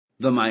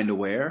The Mind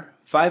Aware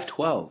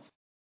 512.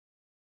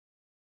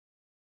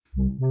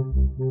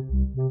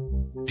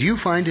 Do you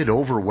find it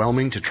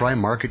overwhelming to try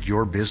market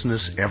your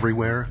business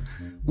everywhere?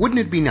 Wouldn't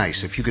it be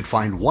nice if you could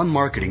find one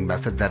marketing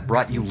method that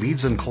brought you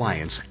leads and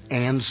clients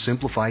and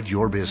simplified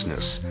your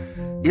business?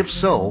 If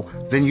so,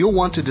 then you'll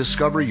want to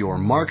discover your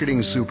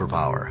marketing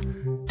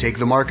superpower. Take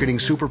the Marketing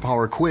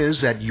Superpower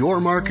quiz at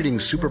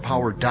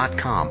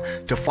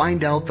yourmarketingsuperpower.com to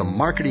find out the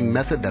marketing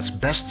method that's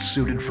best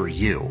suited for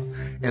you.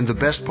 And the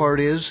best part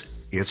is,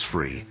 it's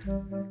free.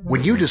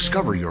 When you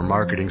discover your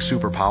marketing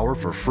superpower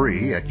for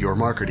free at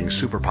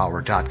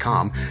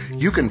yourmarketingsuperpower.com,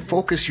 you can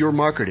focus your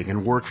marketing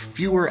and work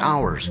fewer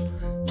hours.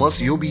 Plus,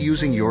 you'll be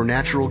using your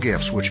natural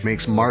gifts, which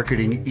makes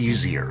marketing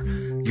easier.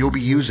 You'll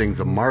be using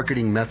the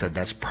marketing method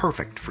that's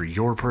perfect for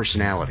your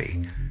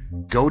personality.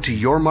 Go to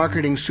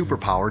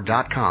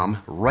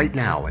yourmarketingsuperpower.com right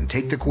now and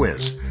take the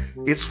quiz.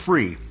 It's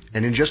free,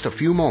 and in just a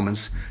few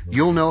moments,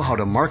 you'll know how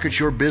to market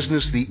your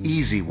business the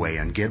easy way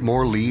and get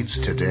more leads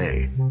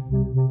today.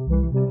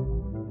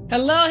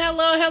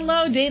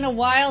 Hello, Dana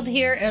Wilde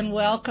here, and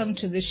welcome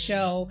to the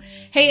show.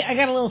 Hey, I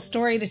got a little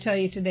story to tell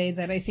you today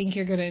that I think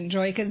you're going to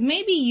enjoy, because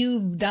maybe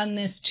you've done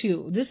this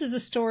too. This is a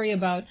story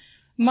about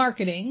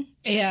marketing,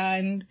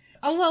 and,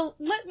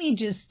 let me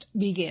just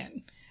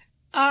begin.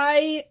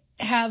 I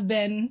have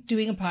been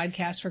doing a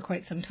podcast for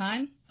quite some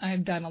time.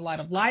 I've done a lot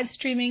of live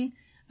streaming.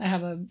 I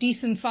have a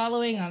decent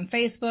following on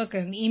Facebook,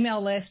 an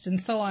email list,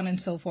 and so on and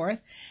so forth.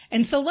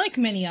 And so like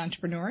many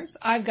entrepreneurs,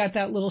 I've got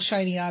that little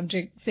shiny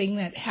object thing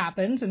that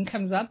happens and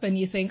comes up, and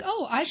you think,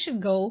 oh, I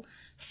should go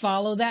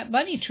follow that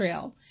bunny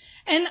trail.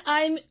 And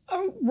I'm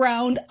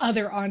around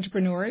other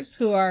entrepreneurs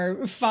who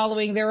are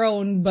following their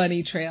own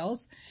bunny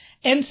trails.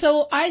 And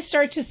so I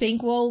start to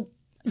think, well,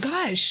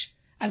 gosh,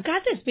 I've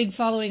got this big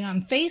following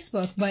on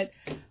Facebook, but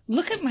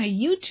look at my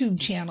YouTube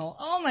channel.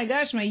 Oh my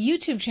gosh, my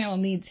YouTube channel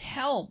needs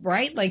help,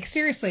 right? Like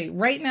seriously,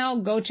 right now,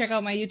 go check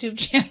out my YouTube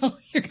channel.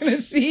 You're going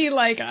to see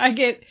I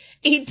get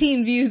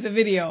 18 views a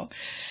video.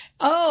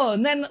 Oh,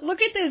 and then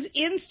look at this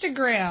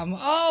Instagram.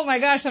 Oh my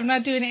gosh, I'm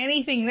not doing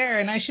anything there,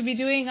 and I should be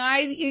doing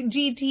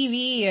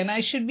IGTV, and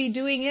I should be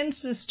doing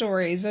Insta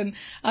stories, and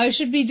I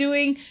should be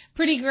doing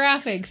pretty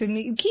graphics. And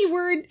the key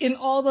word in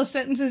all those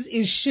sentences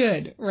is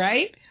should,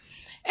 right?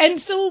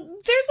 And so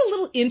there's a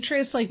little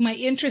interest, my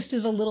interest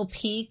is a little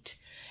piqued,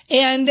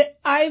 and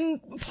I'm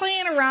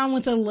playing around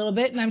with it a little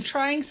bit, and I'm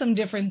trying some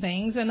different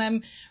things, and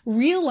I'm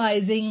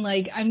realizing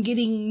I'm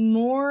getting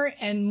more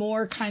and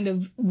more kind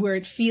of where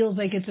it feels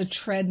like it's a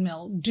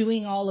treadmill,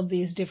 doing all of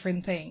these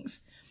different things.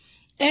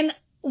 And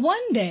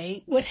one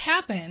day what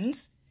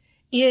happens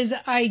is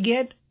I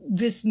get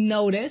this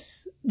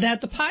notice that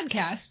the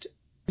podcast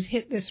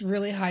hit this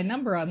really high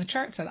number on the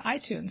charts on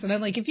iTunes. And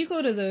I'm like, if you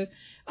go to the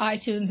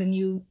iTunes and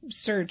you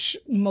search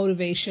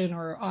motivation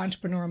or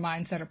entrepreneur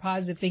mindset or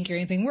positive thinking or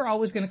anything, we're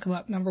always going to come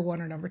up number one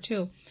or number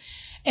two.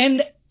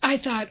 And I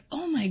thought,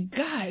 oh my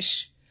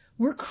gosh,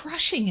 we're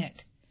crushing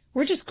it.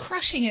 We're just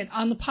crushing it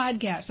on the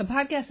podcast. The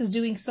podcast is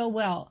doing so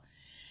well.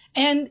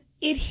 And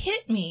it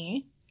hit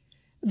me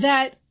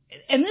that,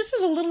 and this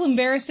is a little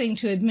embarrassing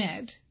to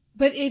admit,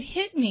 but it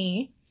hit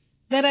me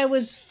that I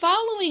was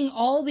following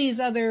all these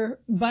other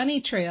bunny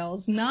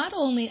trails, not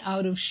only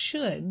out of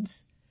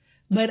shoulds,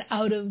 but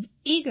out of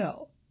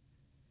ego.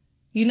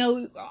 You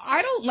know,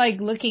 I don't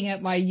like looking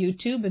at my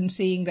YouTube and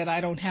seeing that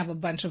I don't have a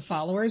bunch of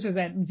followers or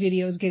that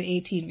videos get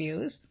 18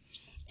 views.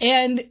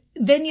 And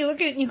then you look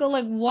at it and you go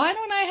why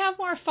don't I have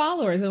more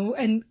followers?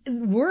 And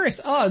worse,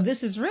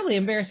 this is really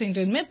embarrassing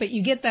to admit, but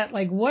you get that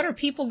what are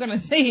people going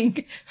to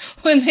think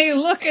when they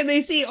look and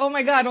they see, oh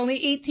my God,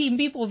 only 18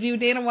 people view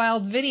Dana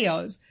Wilde's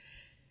videos.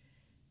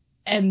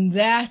 And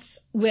that's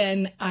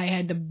when I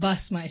had to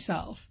bust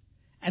myself.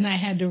 And I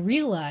had to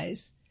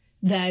realize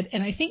that,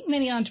 and I think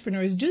many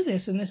entrepreneurs do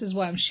this, and this is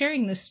why I'm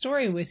sharing this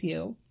story with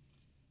you,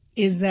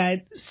 is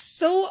that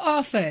so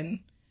often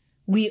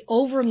we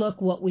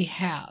overlook what we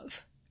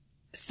have.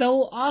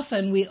 So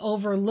often we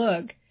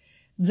overlook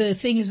the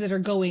things that are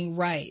going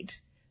right.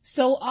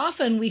 So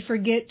often we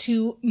forget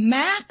to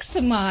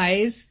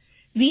maximize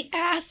the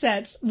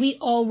assets we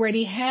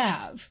already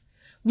have.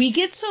 We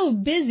get so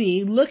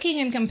busy looking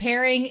and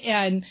comparing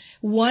and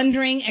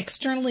wondering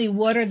externally,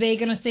 what are they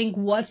going to think?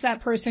 What's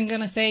that person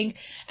going to think?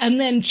 And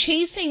then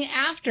chasing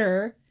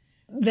after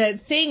the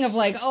thing of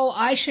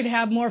I should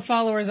have more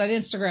followers on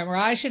Instagram, or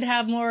I should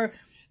have more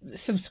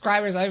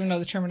subscribers. I don't even know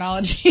the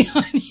terminology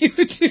on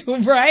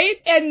YouTube, right?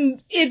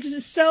 And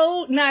it's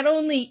so not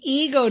only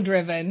ego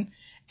driven,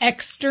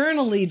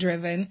 externally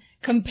driven,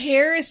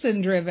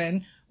 comparison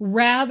driven,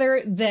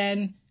 rather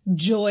than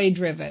joy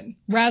driven,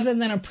 rather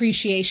than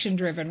appreciation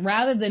driven,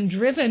 rather than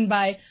driven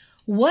by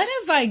what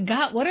have I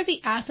got? What are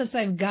the assets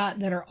I've got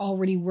that are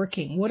already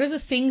working? What are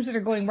the things that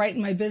are going right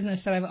in my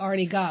business that I've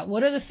already got?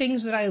 What are the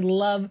things that I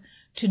love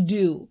to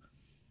do?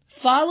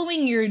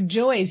 Following your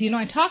joys.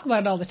 I talk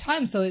about it all the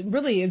time, so it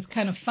really is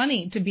kind of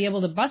funny to be able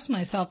to bust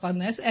myself on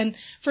this. And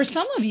for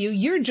some of you,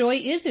 your joy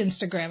is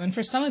Instagram. And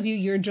for some of you,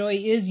 your joy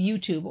is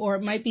YouTube, or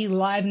it might be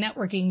live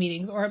networking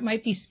meetings, or it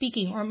might be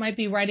speaking, or it might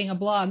be writing a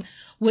blog,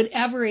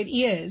 whatever it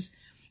is.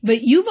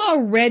 but you've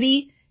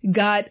already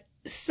got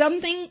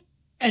something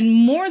and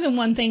more than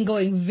one thing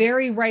going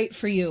very right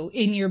for you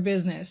in your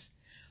business.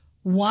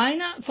 Why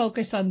not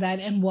focus on that,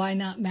 and why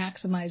not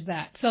maximize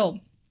that? So,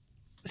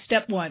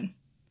 step one,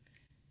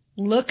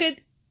 look at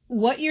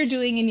what you're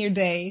doing in your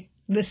day,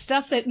 the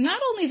stuff that not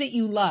only that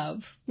you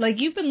love, like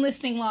you've been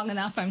listening long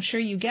enough, I'm sure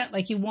you get,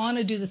 like you want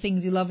to do the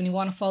things you love and you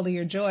want to follow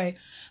your joy,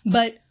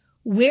 but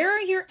where are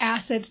your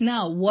assets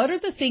now? What are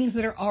the things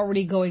that are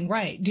already going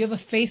right? Do you have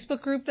a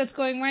Facebook group that's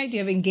going right? Do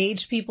you have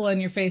engaged people on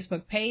your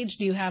Facebook page?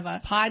 Do you have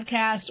a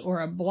podcast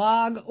or a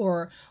blog?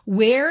 Or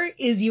where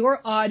is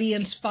your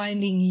audience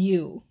finding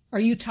you? Are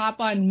you top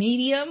on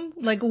Medium?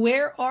 Like,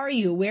 where are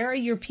you? Where are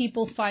your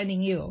people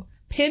finding you?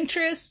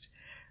 Pinterest?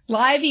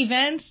 Live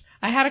events?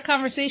 I had a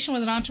conversation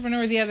with an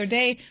entrepreneur the other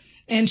day,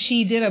 and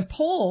she did a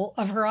poll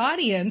of her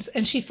audience,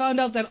 and she found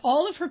out that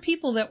all of her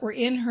people that were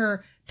in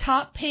her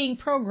top paying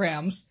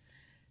programs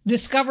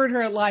discovered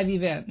her at live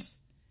events.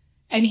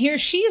 And here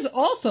she's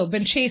also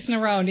been chasing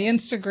around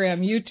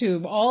Instagram,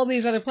 YouTube, all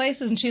these other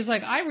places. And she's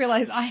like, I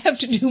realize I have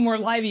to do more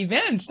live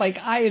events. Like,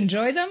 I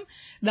enjoy them.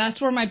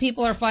 That's where my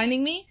people are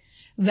finding me.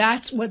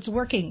 That's what's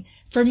working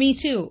for me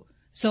too.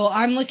 So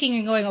I'm looking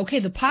and going,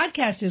 okay, the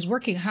podcast is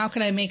working. How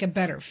can I make it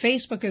better?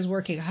 Facebook is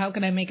working. How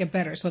can I make it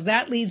better? So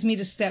that leads me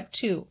to step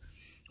two.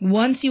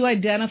 Once you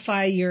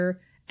identify your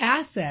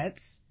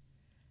assets,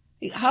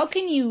 how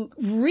can you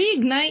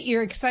reignite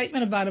your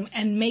excitement about them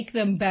and make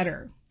them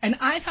better? And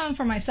I found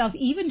for myself,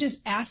 even just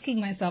asking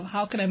myself,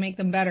 how can I make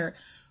them better,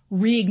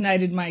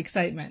 reignited my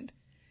excitement.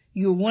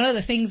 One of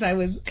the things I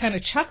was kind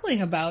of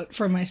chuckling about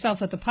for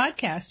myself with the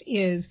podcast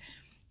is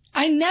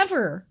I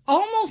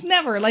almost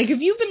never, like if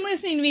you've been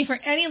listening to me for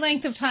any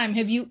length of time,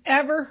 have you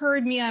ever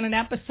heard me on an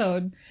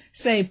episode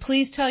say,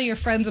 please tell your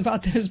friends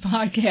about this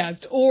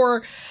podcast?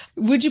 Or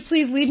would you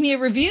please leave me a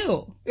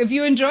review? If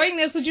you're enjoying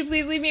this, would you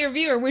please leave me a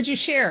review, or would you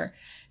share?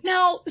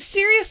 Now,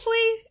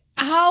 seriously,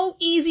 how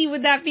easy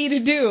would that be to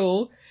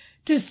do,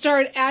 to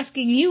start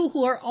asking you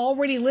who are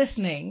already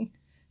listening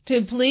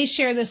to please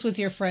share this with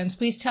your friends.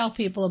 Please tell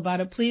people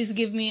about it. Please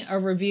give me a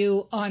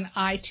review on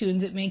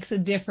iTunes. It makes a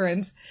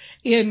difference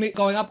in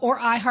going up, or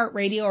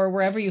iHeartRadio, or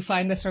wherever you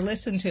find this or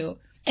listen to.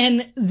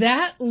 And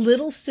that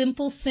little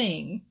simple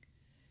thing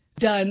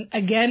done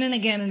again and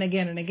again and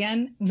again and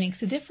again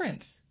makes a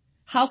difference.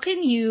 How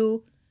can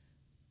you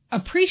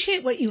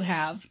appreciate what you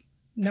have?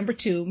 Number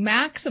two,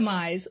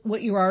 maximize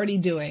what you're already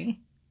doing.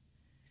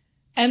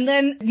 And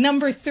then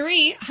number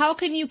three, how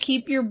can you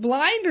keep your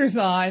blinders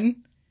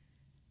on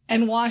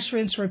and wash,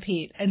 rinse,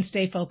 repeat, and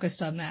stay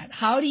focused on that?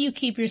 How do you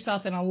keep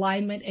yourself in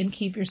alignment and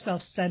keep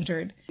yourself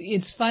centered?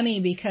 It's funny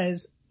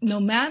because no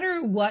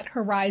matter what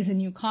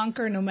horizon you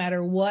conquer, no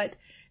matter what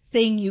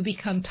thing you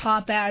become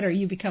top at, or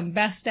you become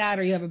best at,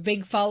 or you have a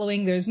big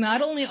following, there's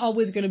not only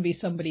always going to be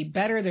somebody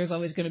better, there's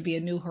always going to be a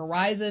new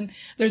horizon.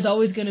 There's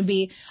always going to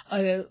be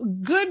a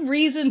good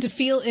reason to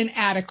feel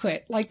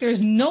inadequate. Like,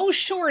 there's no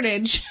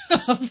shortage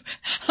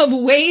of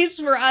ways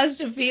for us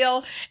to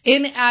feel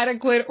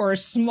inadequate or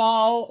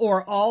small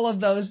or all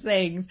of those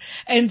things.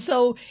 And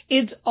so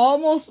it's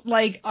almost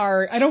like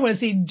I don't want to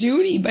say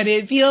duty, but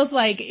it feels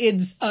like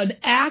it's an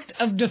act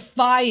of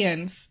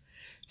defiance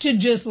to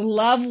just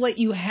love what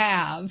you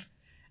have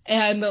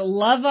and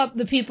love up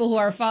the people who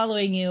are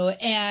following you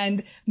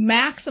and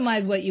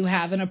maximize what you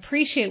have and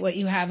appreciate what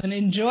you have and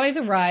enjoy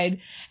the ride.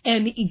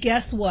 And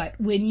guess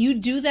what? When you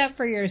do that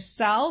for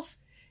yourself,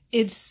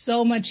 it's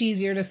so much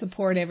easier to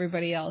support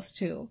everybody else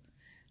too.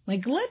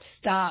 Like, let's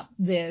stop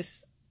this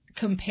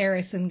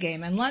comparison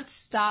game, and let's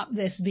stop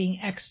this being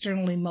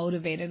externally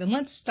motivated, and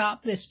let's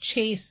stop this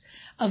chase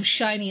of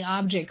shiny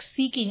objects,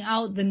 seeking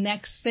out the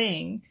next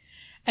thing.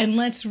 And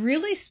let's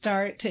really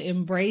start to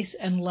embrace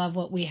and love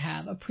what we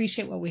have,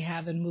 appreciate what we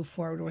have, and move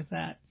forward with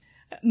that.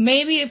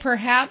 Maybe,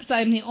 perhaps,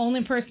 I'm the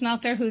only person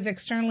out there who's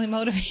externally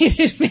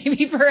motivated.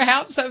 Maybe,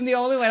 perhaps, I'm the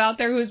only one out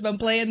there who's been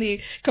playing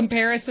the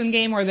comparison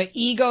game or the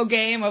ego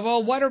game of, oh,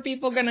 what are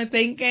people going to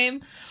think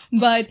game?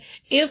 But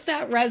if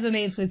that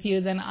resonates with you,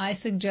 then I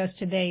suggest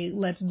today,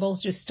 let's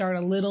both just start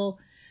a little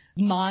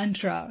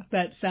mantra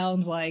that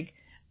sounds like,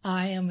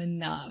 I am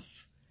enough.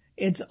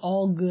 It's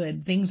all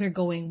good. Things are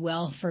going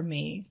well for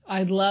me.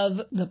 I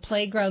love the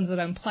playgrounds that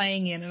I'm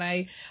playing in, and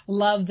I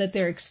love that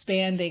they're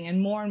expanding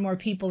and more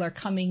people are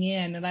coming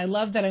in. And I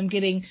love that I'm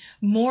getting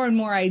more and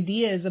more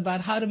ideas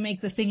about how to make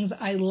the things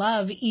I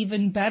love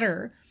even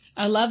better.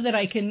 I love that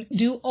I can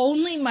do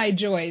only my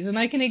joys and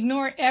I can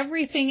ignore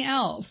everything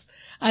else.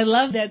 I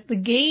love that the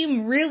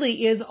game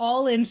really is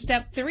all in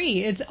step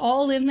 3. It's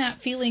all in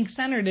that feeling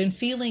centered and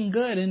feeling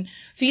good and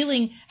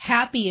feeling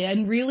happy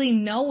and really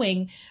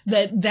knowing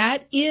that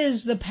that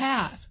is the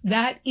path.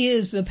 That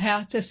is the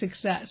path to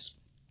success.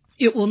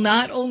 It will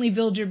not only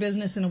build your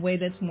business in a way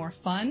that's more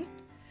fun,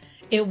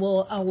 it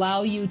will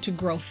allow you to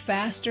grow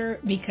faster,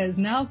 because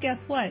now guess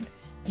what?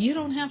 You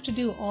don't have to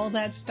do all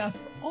that stuff.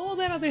 All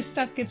that other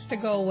stuff gets to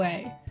go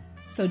away.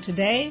 So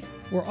today,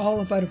 we're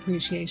all about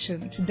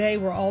appreciation. Today,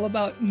 we're all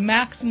about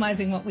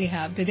maximizing what we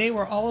have. Today,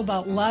 we're all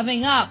about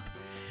loving up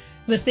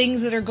the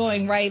things that are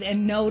going right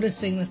and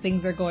noticing the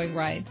things that are going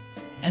right.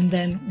 and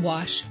then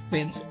wash,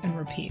 rinse, and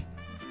repeat.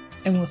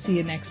 And we'll see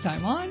you next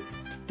time on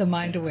The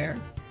Mind Aware.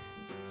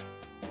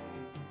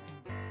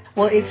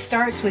 Well, it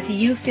starts with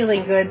you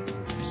feeling good.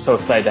 So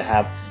excited to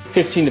have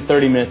 15 to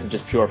 30 minutes of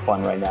just pure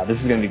fun right now. This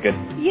is going to be good.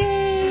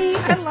 Yay!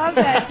 I love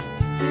that.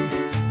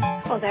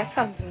 Oh, that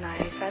sounds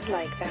nice. I'd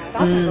like that.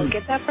 I'll go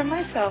get that for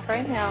myself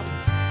right now.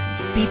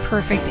 Be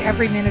perfect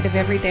every minute of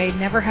every day.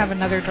 Never have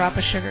another drop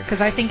of sugar.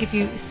 Because I think if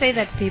you say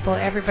that to people,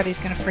 everybody's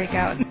going to freak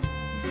out.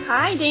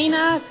 Hi,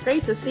 Dana. It's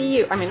great to see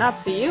you. I mean,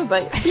 not see you,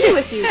 but be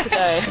with you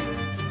today.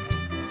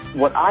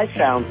 What I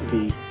found to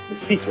be the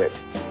secret.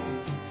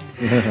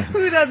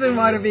 Who doesn't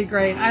want to be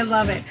great? I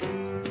love it.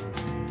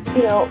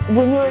 You know,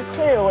 when you're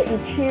clear, what you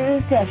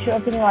choose to show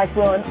up in your life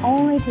will, and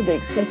only to the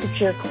extent that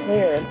you're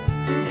clear.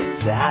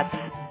 That's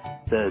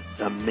the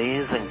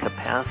amazing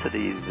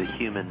capacity of the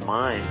human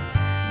mind.